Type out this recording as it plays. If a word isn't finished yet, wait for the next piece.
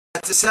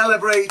To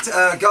celebrate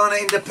Ghana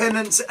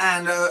independence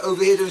and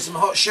over here doing some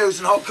hot shows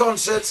and hot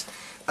concerts,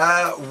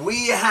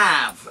 we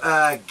have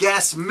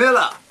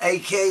GASMILA,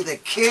 aka the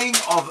King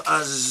of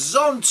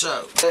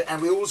Azonto,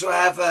 and we also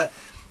have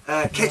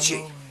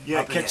KECHE.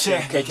 Yeah,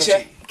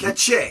 KECHE.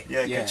 KECHE.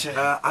 Yeah,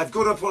 KECHE. I've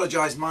got to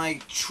apologise. My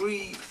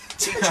tree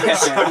teacher at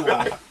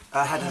school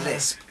had a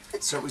lisp,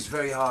 so it was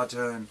very hard to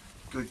earn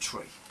good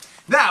tree.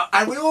 Now,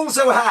 and we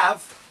also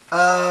have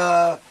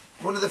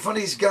one of the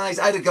funniest guys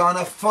out of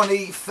Ghana,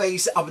 Funny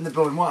Face, up in the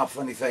building. What up,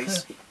 Funny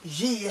Face?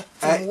 Yeah,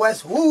 from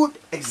Westwood.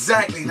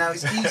 Exactly. Now,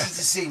 it's easy to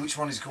see which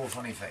one is called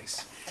Funny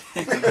Face.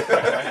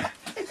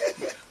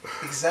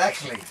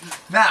 Exactly.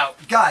 Now,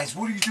 guys,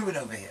 what are you doing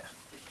over here?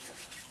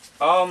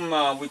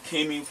 We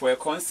came in for a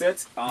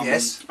concert.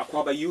 Yes.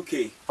 Akwaba,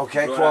 UK.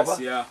 Okay, Brothers,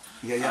 Akwaba.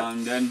 Yeah.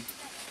 And then,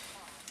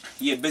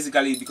 yeah,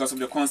 basically because of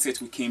the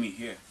concert we came in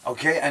here.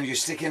 Okay, and you're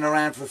sticking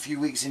around for a few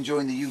weeks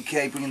enjoying the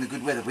UK, bringing the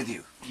good weather with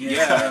you.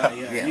 Yeah.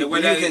 The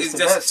weather is just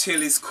best.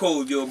 chill, it's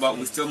cold, yo, but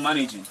we're still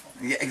managing.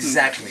 Yeah,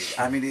 exactly.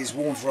 I mean, it's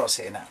warm for us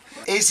here now.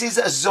 Is his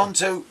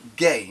Azonto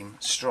game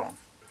strong?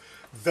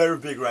 Very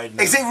big right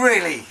now. Is it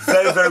really?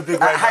 Very, very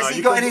big right now. Has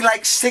he got any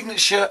like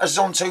signature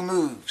Azonto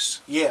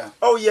moves? Yeah.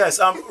 Oh yes.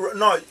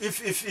 No.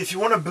 If you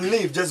want to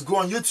believe, just go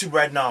on YouTube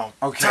right now.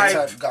 Okay.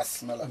 Type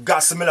GASMILA.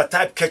 GASMILA.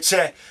 Type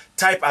KECHE.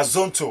 Type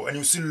Azonto, and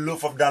you see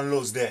loads of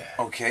downloads there.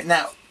 Okay.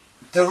 Now,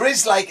 there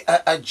is like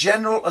a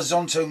general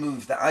Azonto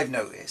move that I've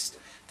noticed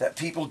that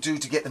people do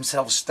to get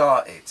themselves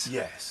started.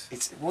 Yes.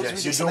 It's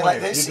Yes, you're doing like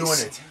this. You're doing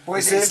it. Or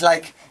is it? It's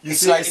like It's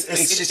to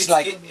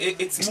get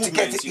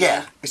movements,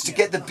 it's to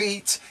get the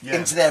beat Yeah.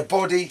 into their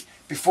body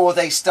before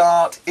they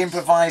start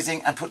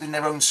improvising and putting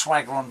their own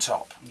swagger on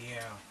top.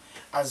 Yeah.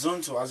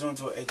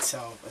 Azonto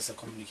itself is a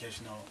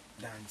communicational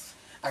dance.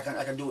 I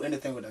can do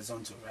anything with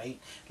Azonto, right?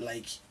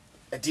 Like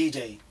a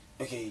DJ.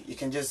 Okay, you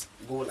can just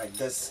go like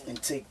this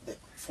and take the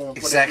phone.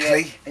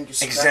 Exactly. And you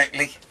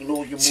Exactly. You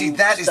know, you See, move,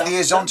 that is the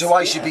Azonto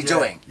I should be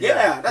doing.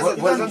 Yeah.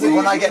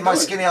 When I get my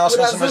skinny ass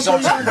on some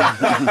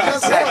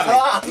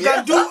Azonto. You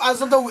can do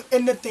Azonto with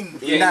anything.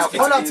 Yeah, Now,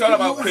 it's all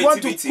about If you want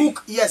to creativity.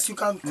 cook, yes, you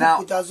can cook Now,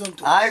 with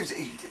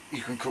Azonto.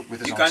 you can cook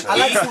with You Azonto. can I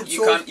like eat, food,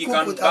 you so can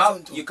cook with bab,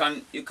 Azonto. you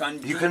can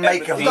You can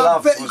make a everything.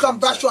 love. You can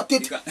brush your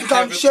teeth. You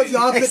can shave your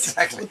armpits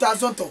Exactly. with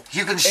Azonto.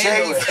 You can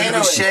shave.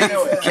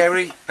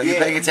 Kerry, are you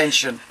paying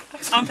attention?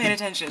 I'm paying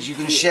attention. You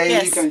can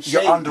shave Yes.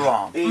 your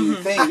underarm.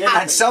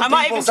 And some I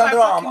might people's even try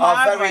underarm fucking are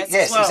my very, eyebrows as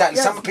yes, well. exactly.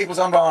 Yes. Some people's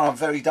underarm are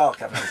very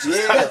dark, I've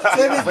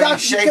noticed. When you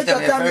shave them,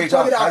 they're very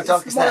dark. How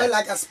dark is it's more that?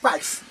 like a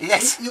spice.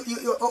 Yes.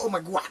 Oh my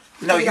God.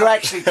 No, you're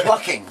actually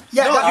plucking.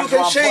 Yeah, No, that you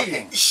can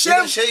shave.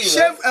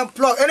 Shave and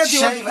plug. Anything you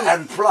Shave want to do.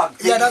 and plug.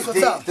 Yeah, that's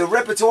what's up. The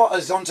repertoire of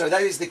Zonto,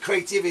 that is the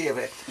creativity of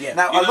it. Yeah.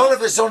 Now, You a know- lot of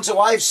the Zonto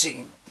I've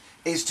seen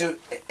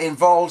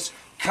involves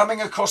coming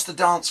across the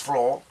dance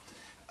floor,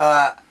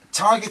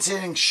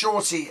 targeting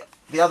Shorty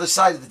the other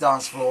side of the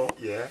dance floor,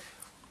 Yeah.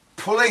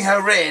 pulling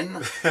her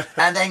in,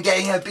 and then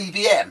getting her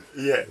BBM.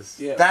 Yes.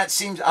 Yeah. That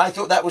seems. I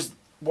thought that was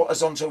what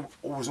Azonto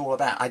was all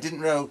about. I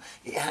didn't know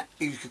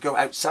you could go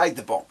outside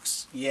the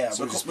box. Yeah,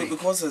 so to speak.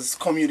 because it's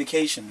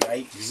communication,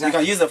 right? Exactly. You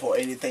can use it for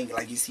anything.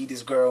 Like you see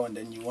this girl and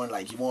then you want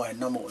her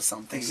number or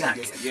something.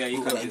 Exactly. Yeah,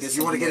 you can like this.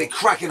 You want to get it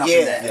cracking up Yeah,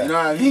 in there. you know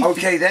what I mean?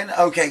 Okay then.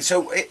 Okay,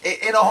 so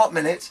in a hot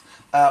minute,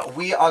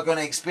 we are going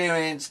to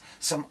experience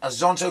some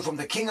Azonto from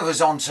the King of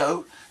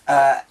Azonto,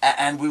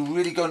 and we're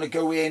really going to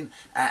go in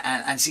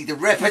and see the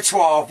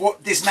repertoire of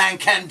what this man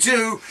can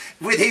do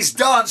with his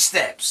dance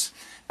steps.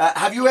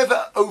 Have you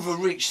ever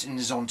overreached in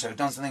Azonto,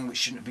 done something which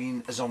shouldn't have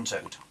been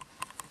Azontoed?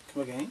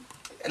 Come again?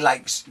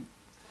 Like,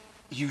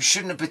 you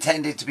shouldn't have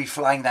pretended to be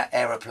flying that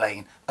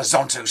aeroplane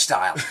Azonto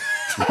style.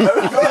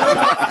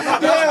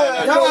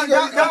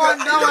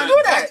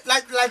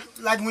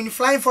 Like when you're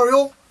flying for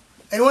real,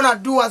 and you wanna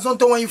do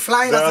Azonto when you're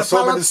flying There are as a so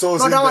pilot, many souls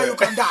no, in that one there. you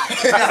can die.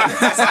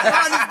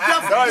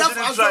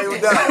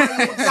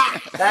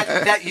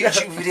 That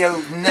YouTube video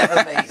never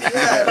made it.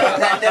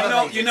 That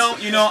never made it.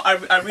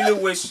 I really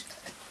wish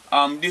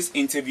this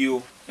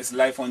interview is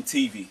live on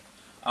TV.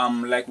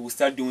 Like we'll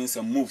start doing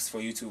some moves for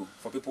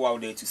people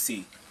out there to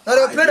see. Now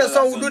they play the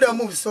song, we'll do the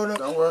moves. So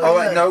All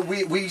right, no,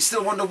 we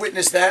still want to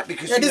witness that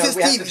because Yeah, this is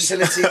we have the TV.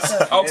 facilities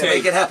to Okay.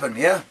 make it happen,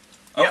 yeah?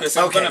 Okay,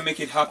 so Okay. we're gonna make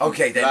it happen.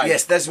 Okay, then, live.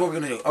 yes, that's what we're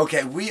going to do.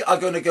 Okay, we are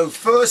going to go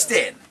first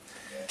in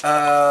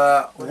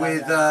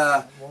with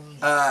a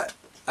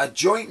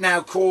joint now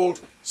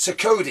called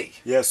Sokode.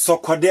 Yeah,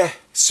 Sokode.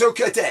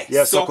 Sokode.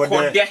 Yeah, Sokode.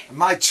 Sokode.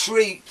 My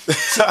tree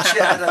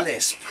teacher had a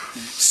lisp.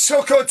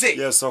 Sokode.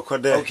 Yeah,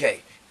 Sokode.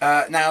 Okay,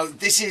 now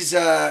this is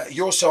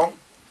your song.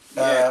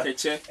 Yeah,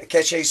 KECHE.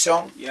 KECHE's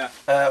song, Yeah.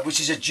 which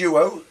is a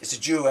duo. It's a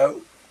duo,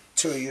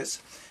 two of yours.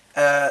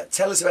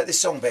 Tell us about this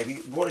song,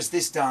 baby. What has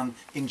this done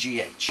in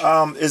GH?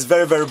 It's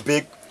very, very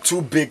big.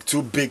 Too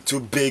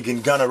big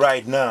in Ghana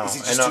right now. Is it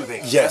just And, too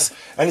big? Yes,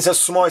 and it's a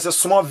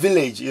small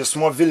village. It's a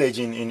small village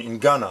in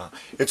Ghana.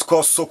 It's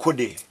called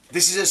Sokode.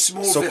 This is a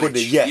small Sokode,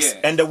 village. yes. Yeah.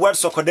 And the word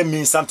Sokode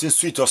means something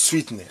sweet or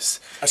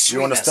sweetness. A You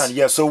sweetness. understand?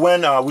 Yeah. So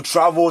when we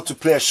traveled to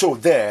play a show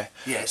there,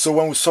 Yes. so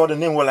when we saw the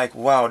name, we're like,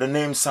 wow, the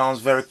name sounds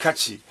very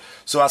catchy.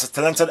 So as a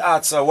talented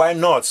artist, why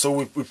not? So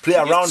we play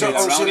around So,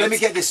 it. so let me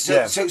get this. So,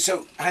 Yeah. so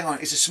hang on.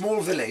 It's a small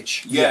village.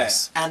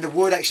 Yes. And the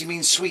word actually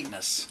means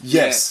sweetness.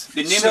 Yes.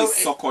 The name So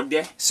is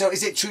Sokode. So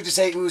is it true to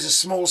say it was a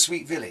small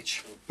sweet village?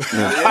 Oh,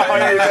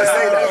 yeah, you can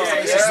say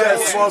that.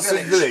 Yeah, Small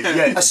sweet village.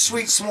 Yeah. A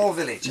sweet small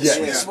village. A Yeah.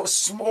 sweet, Yeah.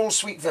 small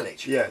sweet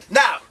village. Yeah.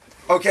 Now,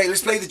 okay,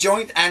 let's play the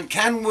joint. And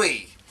can we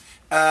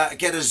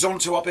get a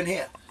zonto up in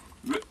here?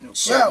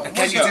 Yeah,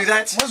 Can you do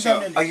that? Most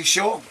definitely. Are you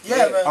sure? Yeah,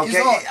 man. Okay.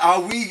 It's on.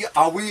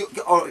 Are we?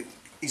 Oh,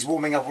 he's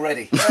warming up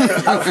already.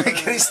 We're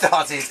getting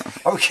started.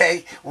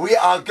 Okay, we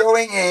are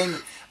going in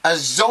a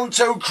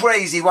zonto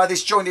crazy while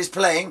this joint is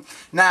playing.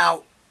 Now,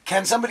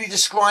 can somebody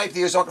describe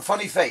the Azonto?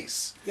 Funny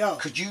face. Yeah.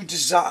 Could you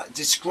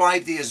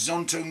describe the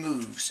Azonto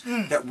moves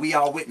that we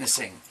are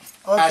witnessing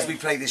Okay. as we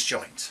play this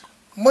joint?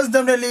 Most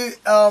definitely,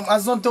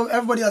 Azonto,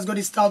 everybody has got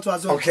his style to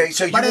Azonto. Okay,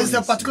 so but you- there's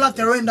a particular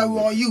terrain that we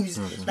all use.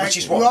 Like, Which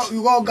is what? We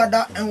all got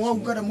that, and we all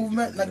got a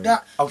movement like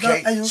that.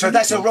 Okay, And you- so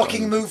that's a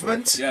rocking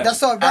movement. Yeah.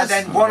 That's all. And That's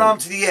then one arm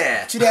to the air.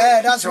 to the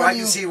air. That's So when I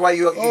can see why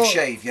you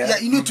shave, yeah? Yeah,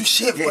 you need to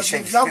shave. Yeah, Because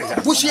shave. if you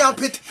have bushy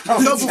armpit, it's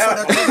not good for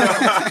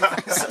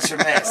that. Such a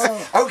mess.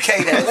 Okay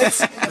then,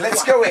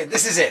 let's go in.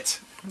 This is it.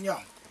 Yeah.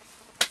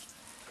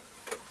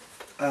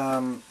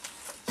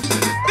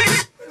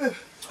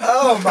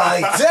 Oh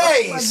my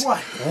days!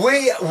 Like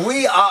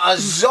We are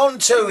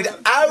Azontoed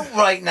out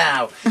right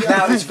now.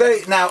 Now it's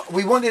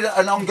we wanted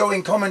an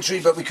ongoing commentary,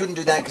 but we couldn't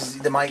do that because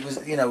the mic was,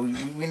 we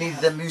needed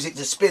the music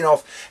to spin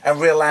off and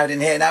real loud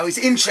in here. Now it's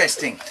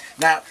interesting.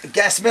 Now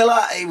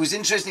GASMILA, it was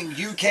interesting.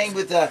 You came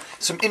with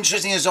some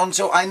interesting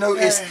Azonto. I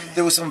noticed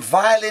there was some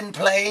violin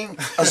playing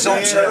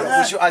Azonto,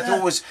 which I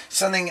thought was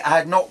something I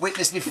had not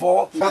witnessed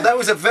before. Well, that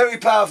was a very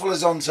powerful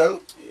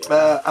Azonto.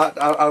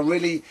 I'm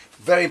really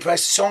very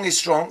impressed. Song is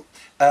strong.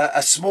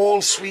 A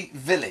small sweet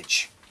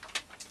village.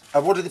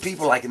 What are the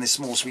people like in this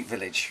small sweet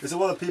village? Is it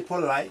what the people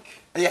like?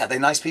 Yeah, they're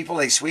nice people.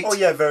 They sweet. Oh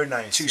yeah, very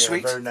nice. Too Yeah,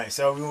 sweet? Very nice.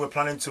 So we were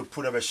planning to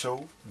put up a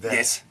show there.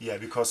 Yes. Yeah,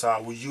 because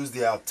we use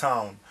their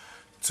town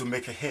to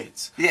make a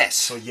hit. Yes.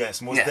 So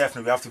yes, most Yeah.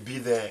 definitely we have to be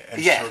there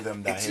and Yeah. show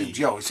them that.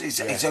 It's,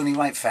 hey, it's only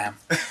right, fam.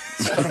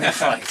 It's only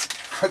right.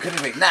 How can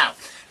it be? Now,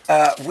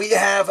 we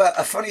have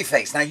a funny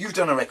face. Now you've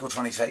done a record,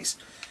 Funny Face.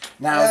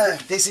 Now Yeah.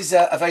 this is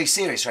a very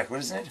serious record,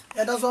 isn't it?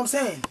 Yeah, that's what I'm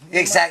saying.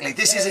 Exactly.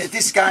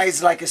 This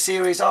guy's like a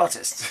serious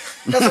artist.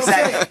 That's what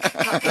I'm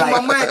Exactly.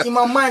 saying. In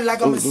my mind,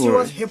 like I'm a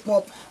serious hip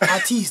hop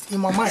artist in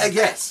my mind.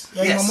 Yes.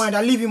 Yeah, yes. in my mind,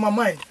 I live in my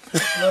mind.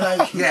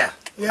 Like, Yeah.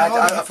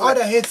 Yeah, all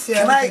the hits.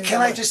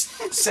 Can I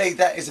just say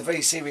that is a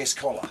very serious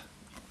collar?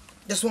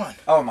 This one.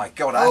 Oh my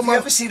God! Have you my-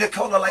 ever seen a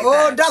collar like Oh,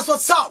 that? that's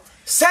what's up.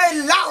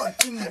 Say loud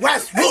in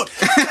Westwood.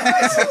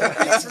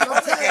 That's what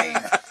I'm saying.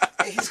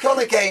 His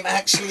collar game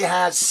actually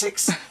has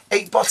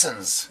 8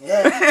 buttons.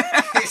 Yeah.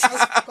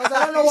 Because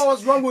I don't know what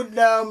was wrong with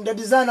the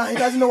designer. He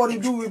doesn't know what to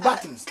do with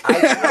buttons.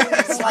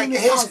 It's like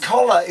his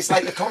collar is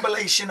like a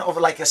combination of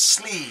like a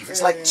sleeve.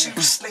 It's like 2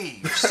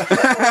 sleeves.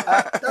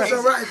 That's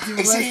alright.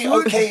 Is he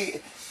okay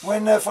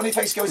when Funny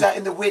Face goes out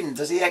in the wind?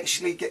 Does he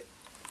actually get?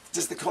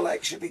 Does the collar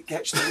actually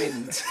catch the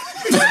wind?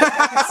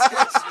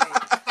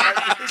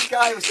 This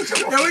guy was such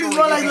a The wind is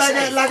more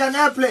like an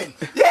airplane.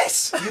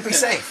 Yes, you'd be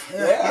safe.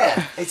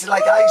 Yeah. It's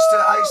like I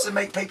used to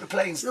make paper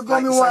planes. You got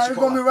like me such right. a You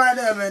got collar. me right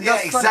there, man. Yeah,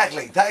 That's funny.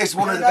 exactly. That is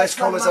one of the that's best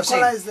collars funny. I've My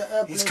collar is seen. the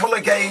airplane. His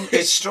collar game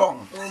is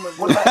strong. Oh my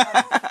What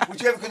about,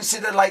 would you ever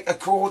consider like a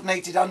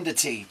coordinated under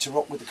tee to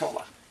rock with the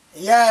collar?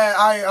 Yeah,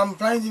 I'm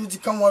planning to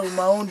come out with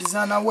my own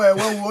designer where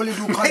we only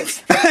do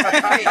colors.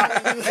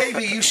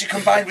 Maybe you should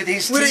combine with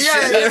his With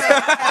t-shirt.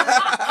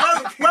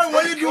 when we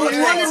only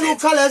do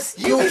colors,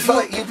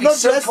 You'd be not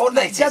so just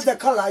coordinated. Just the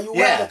color. You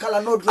wear the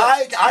color, no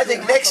dress. I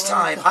think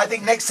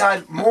next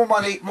time, more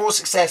money, more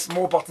success,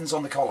 more buttons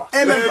on the collar.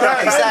 Amen, bro.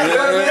 Exactly.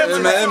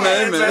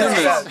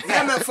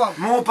 Amen, fam.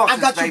 More buttons,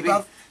 I got you, baby.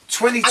 bruv.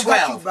 2012. I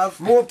got you, bruv.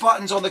 More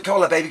buttons on the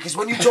collar, baby. Because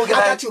when you talk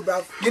about, got you,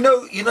 bruv. you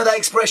know that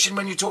expression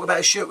when you talk about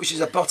a shirt which is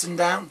a button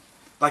down,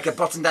 like a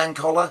button down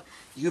collar.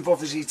 You've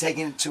obviously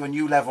taken it to a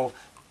new level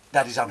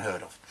that is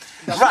unheard of.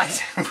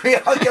 Right, we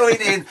are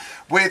going in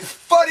with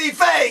Funny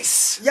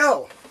Face.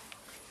 Yo,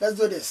 let's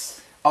do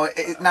this. Oh,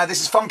 now this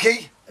is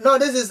funky. No,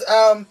 this is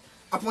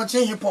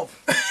Aponche hip hop.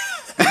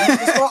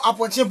 It's called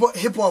Aponche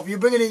hip hop. You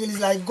bring it in English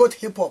like goat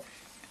hip hop.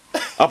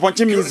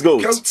 Aponche means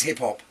goat. Goat hip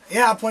hop.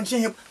 Yeah, Aponche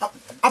hip.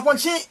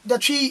 Aponche, the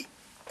tree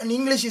in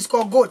English is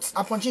called goat.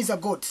 Aponche is a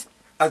goat.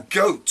 A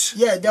goat.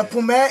 Yeah, the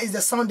pumer is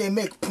the sound they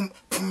make. Pumer,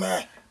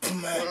 pumer,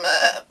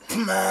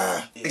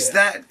 pumer. Is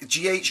that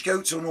GH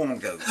goats or normal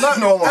goats? Not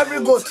normal.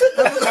 every goat.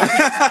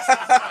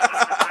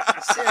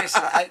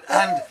 Seriously.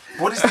 And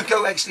what is the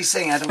goat actually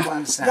saying? I don't quite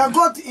understand. The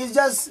goat is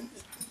just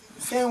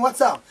saying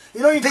what's up.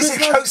 You know, in This is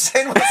Christmas, goat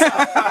saying what's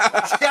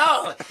up.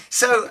 Yo.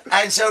 So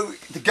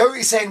the goat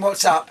is saying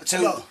what's up.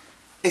 So Yo.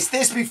 is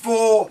this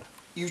before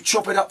you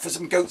chop it up for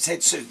some goat's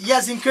head soup?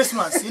 yes, in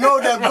Christmas. You know,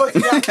 the goat,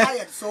 they are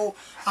tired. So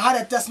I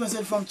had a text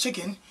message from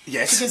Chicken.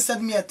 Yes. Chicken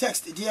sent me a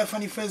text. Dear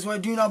Funny Face,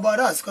 what do you know about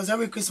us? Because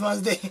every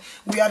Christmas day,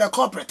 we are the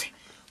corporate.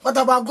 What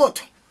about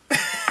goat?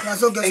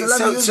 That's okay. So let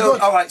me So, use so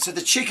goat. all right. So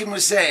the chicken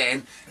was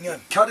saying, Yeah.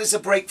 cut us a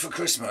break for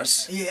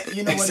Christmas. Yeah,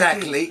 you know what it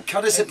Exactly.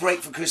 Cut us a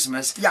break for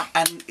Christmas. Yeah.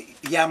 And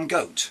yam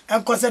goat.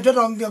 And concentrate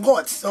on the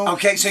goat. So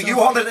Okay. So you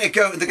hollered at a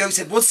goat, and the goat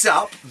said, "What's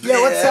up?" Yeah,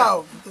 what's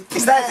up?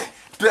 Is that?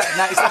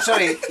 Now,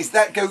 sorry, is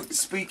that goat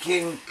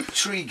speaking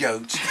tree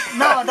goat?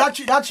 No,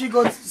 that she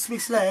goat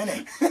speaks slang,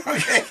 innit?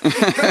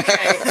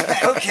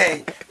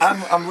 Okay.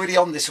 I'm really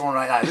on this one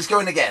right now. Let's go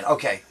in again.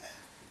 Okay.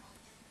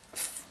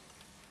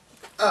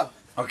 Oh.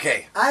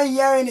 Okay. I ain't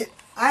hearing it.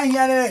 I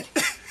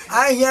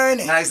ain't hearing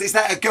it. Now, is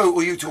that a goat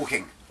or you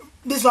talking?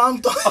 This one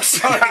I'm talking. Oh,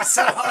 sorry, it's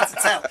so hard to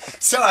tell.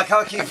 Sorry, I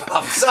can't keep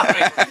up.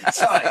 Sorry.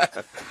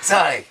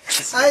 I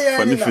ain't hearing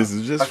Funny it now. face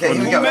is just Okay,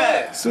 here we funny.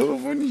 go. So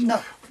funny.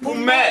 No.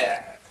 Pume.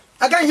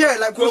 I can't hear it.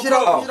 Like push it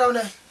out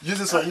there. Use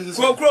this one, use this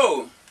Crow one.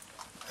 crow.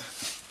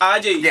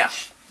 AJ. Yeah.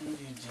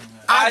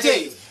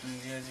 AJ.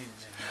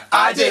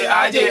 AJ.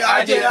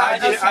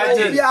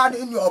 Yeah,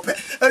 in your open.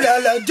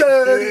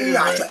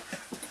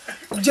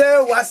 Jay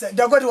was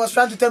the God was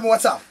trying to tell me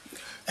what's up.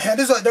 And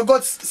this was the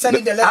God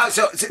sending the letter.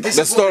 So this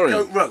The is story.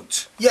 what the goat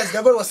wrote. Yes,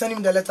 the God was sending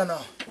me the letter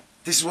now.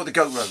 This is what the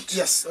goat wrote.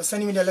 Yes, was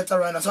sending me the letter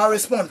right now. So I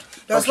respond.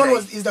 The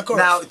response is the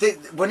chorus.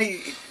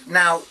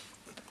 Now,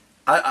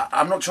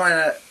 I'm not trying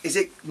to. Is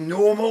it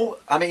normal?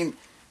 I mean,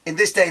 in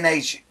this day and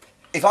age,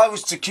 if I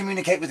was to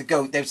communicate with a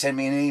goat, they would send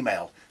me an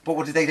email. But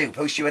what did they do?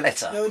 Post you a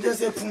letter? They would just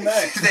say Pume.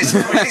 This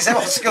is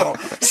old school.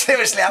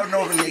 Seriously, I would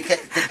normally get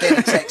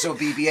a text or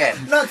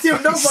BBM. No,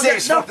 Tim, don't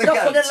forget. Serious, Don't not the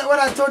forget goat. what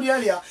I told you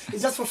earlier.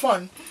 It's just for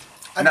fun.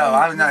 I'm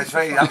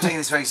taking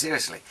this very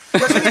seriously.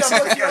 Don't take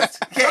your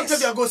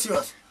Yes. go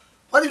serious.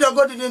 What if the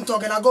God didn't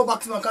talk and I go back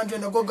to my country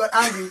and the God got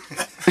angry?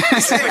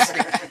 Seriously.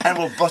 And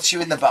we'll butt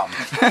you in the bum.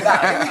 Now,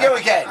 here we go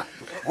again.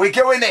 We're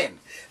going in.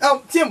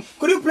 Tim,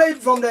 could you play it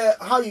from the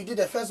how you did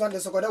the first one, the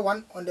Sokoda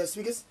one on the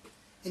speakers?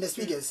 In the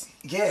speakers.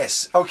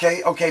 Yes.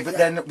 Okay. But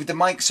then with the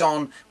mics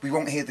on, we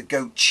won't hear the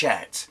goat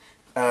chat.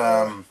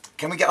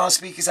 Can we get our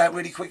speakers out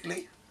really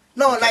quickly?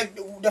 No, like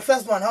the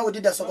first one, how we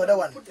did the Sokoda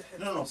one.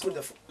 No, put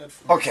the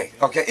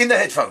Okay. In the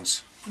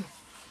headphones.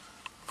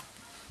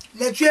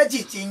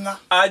 Netwechi chinga.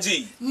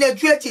 AJ.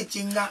 Netwechi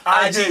chinga.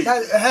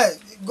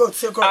 AJ. Go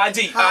circle.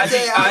 AJ.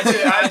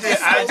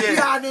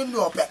 Ya ni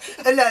nope.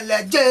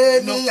 Ele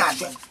je ni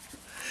ade.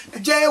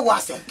 Je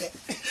wasente.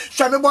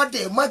 Shame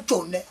body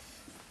machone.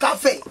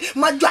 Cafe.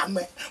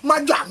 Majame.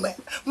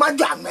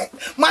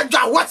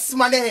 What's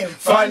my name?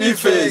 Funny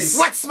face.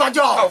 What's my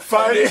job?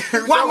 Funny.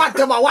 Why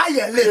matema? Why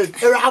you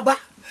late? Rabba.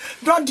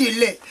 Don't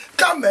delay.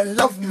 Come and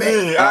love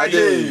me.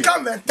 AJ.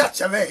 Come and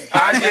touch me.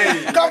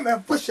 AJ. Come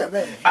and push me.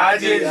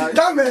 AJ.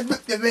 Come and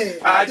look at me.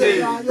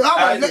 AJ. Come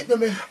and look at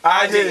me.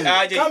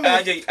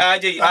 AJ.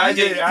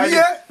 AJ.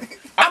 Yeah.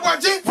 I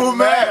want you.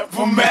 Pume.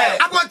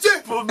 I want you.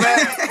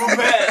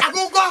 I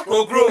go go.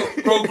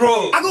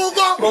 Go. I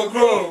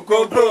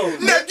go go.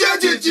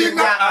 Netwechi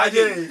chinga.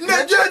 AJ.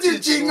 Netwechi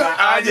chinga.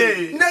 AJ.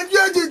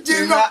 Netwechi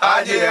chinga.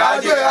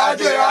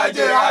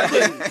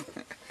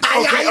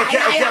 Okay.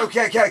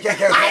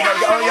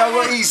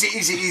 Oh,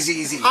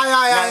 easy.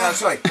 No,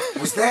 sorry.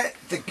 Was that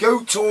the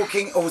goat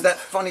talking or was that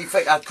funny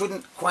face? I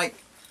couldn't quite.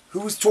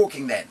 Who was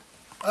talking then?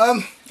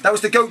 That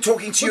was the goat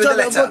talking to you in the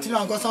letter.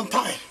 I got some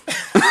time.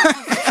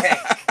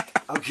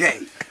 Okay.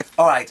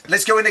 All right.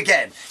 Let's go in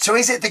again. So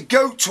is it the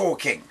goat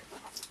talking?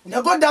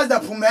 The goat does the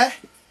pume,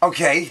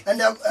 Okay. and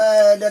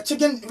the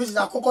chicken, which is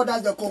the cocoa,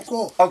 does the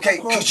cocoa. Okay,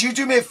 could you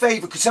do me a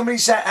favour? Could somebody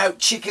shout out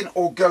chicken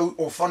or goat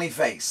or funny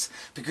face?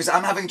 Because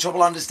I'm having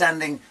trouble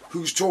understanding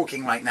who's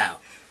talking right now.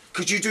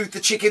 Could you do the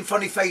chicken,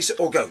 funny face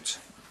or goat?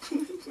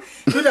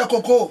 Do the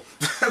cocoa.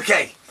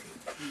 Okay.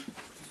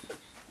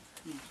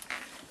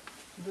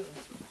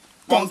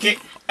 Ponke.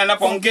 And a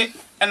ponke.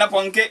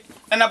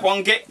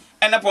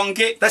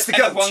 That's the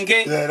goat.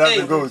 Yeah, that's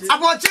the goat. I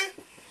want you.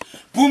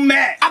 Pume.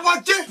 I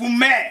want you.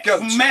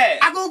 Goat.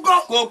 I go go.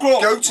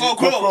 Goat. That's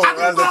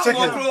the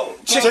chicken.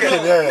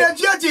 Chicken, yeah.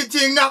 Netwechi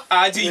chinga.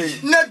 AJ.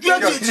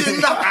 Netwechi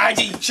chinga. AJ.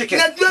 Chicken.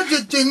 Netwechi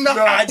chinga.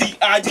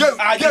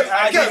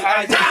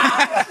 AJ.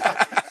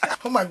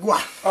 Oh my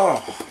God.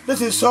 Oh,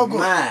 This is so good.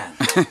 man.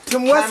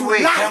 Tim Westwood.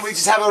 Can we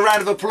just have a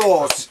round of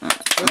applause?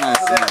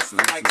 Nice.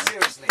 Like,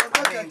 seriously.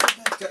 I mean,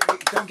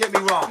 don't get me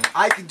wrong.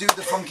 I can do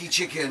the funky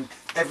chicken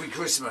every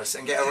Christmas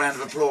and get a round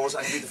of applause.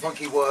 I can do the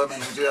funky worm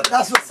and do other.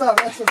 That's what's up.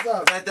 That's what's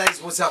up. That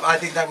is what's up. I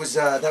think that was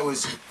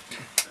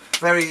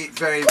very,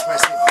 very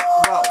impressive.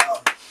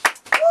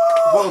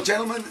 Well,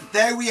 gentlemen,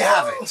 there we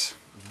have it.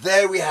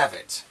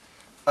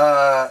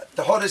 The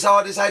hottest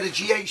artist out of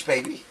GH,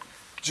 baby.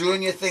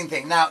 Doing your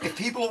thing. Now, if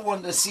people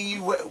want to see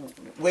you,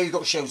 where you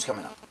got shows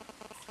coming up?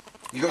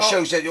 You got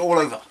shows all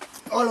over.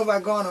 All over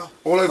Ghana.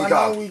 All over But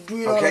now Ghana. we do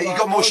it all Okay, over. you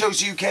got more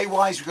shows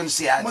UK-wise. We're going to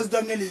see that. Most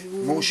definitely.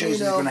 More shows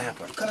is going to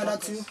happen. Canada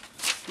too.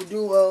 We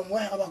do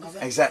where Abacus?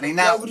 Exactly. Yeah,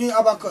 Now, we're doing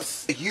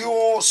Abacus.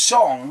 your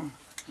song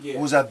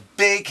was a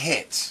big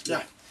hit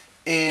Yeah.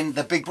 in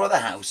the Big Brother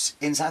house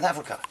in South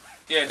Africa.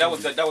 Yeah, that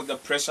was the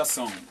pressure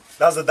song.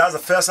 That's the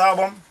first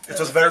album. It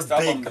was very first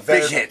album, big, the very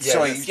Big hit. yeah,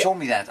 Sorry, yes. you told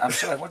me that. I'm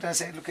sorry. What did I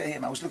say? Look at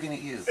him. I was looking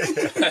at you.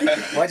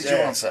 Why did you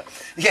Yeah. answer?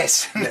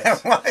 Yes.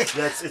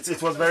 Yes,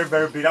 it was very,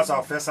 very big. That's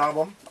our first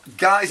album.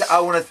 Guys, I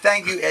want to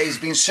thank you. It's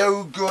been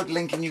so good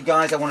linking you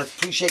guys. I want to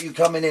appreciate you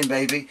coming in,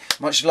 baby.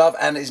 Much love.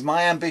 And it's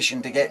my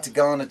ambition to get to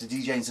Ghana to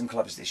DJ in some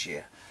clubs this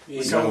year.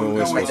 So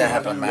let's make that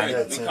happen, man.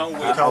 Yeah, We Tim. can't We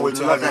wait. can't wait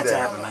to love have that you to there.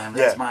 happen, man.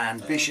 Yeah. That's my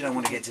ambition. I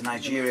want to get to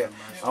Nigeria.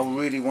 I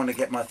really want to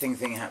get my thing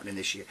happening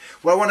this year.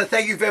 Well, I want to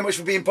thank you very much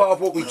for being part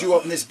of what we do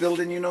up in this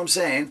building, you know what I'm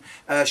saying?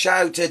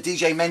 Shout out to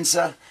DJ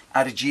Mensa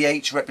out of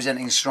GH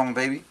representing Strong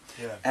Baby.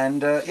 Yeah.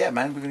 And yeah,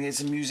 man, we're going to get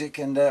some music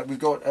and we've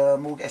got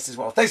more guests as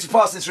well. Thanks for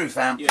passing through,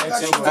 fam. Yeah,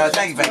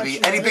 Thank you, baby.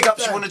 Any big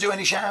ups you want to do?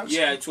 Any shout outs?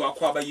 Yeah, to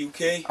Aquaba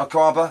UK.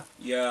 Akaba?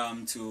 Yeah,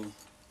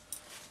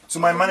 To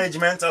my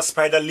management at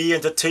Spider Lee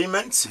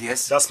Entertainment.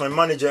 Yes. That's my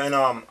manager, and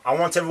I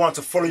want everyone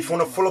to follow. If you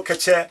want to follow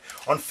KECHE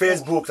on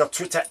Facebook, on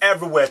Twitter,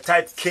 everywhere,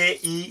 type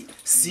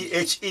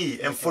KECHE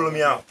and follow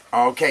me out.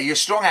 Okay, you're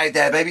strong out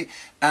there, baby.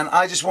 And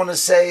I just want to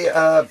say,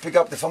 big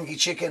up the funky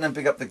chicken and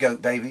big up the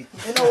goat, baby.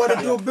 You know what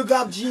to do. Big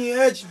up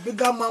GH, big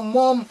up my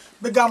mom,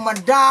 big up my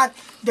dad,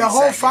 the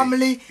whole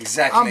family.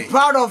 Exactly. I'm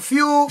proud of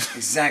you.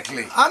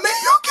 Exactly. I'm in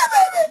UK,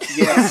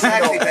 baby. Yeah,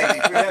 exactly, baby.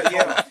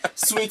 Yeah.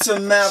 Sweet and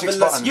 6 marvelous.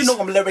 buttons. You know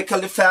I'm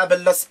lyrically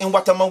fabulous. In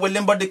what I'm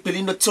willing, but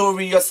they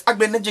notorious. I've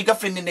been a jigger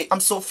feeling it. I'm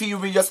so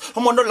furious.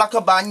 I'm on the like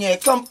a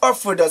banye. Come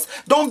earth with us.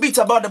 Don't beat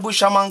about the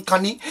bush, man,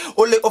 canny.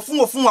 Ole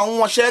ofun I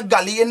want share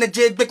galley in the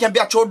jade. They can be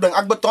a children.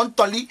 Agbeton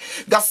Tolly.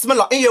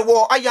 GASMILA in your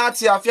wall.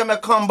 Ayati, I feel my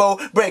combo.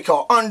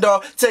 Breaker,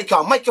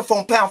 undertaker.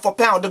 Microphone pound for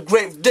pound. The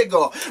grave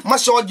digger. My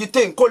short you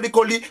think.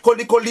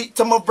 Coli.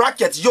 Some of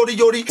brackets. Yori.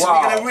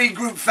 Wow. We're going to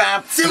regroup,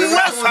 fam. Tim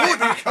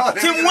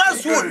Westwood. Tim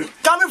Westwood.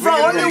 Coming from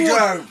We're gonna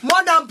Hollywood. go.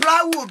 More than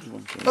plywood.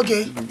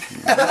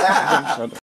 Okay.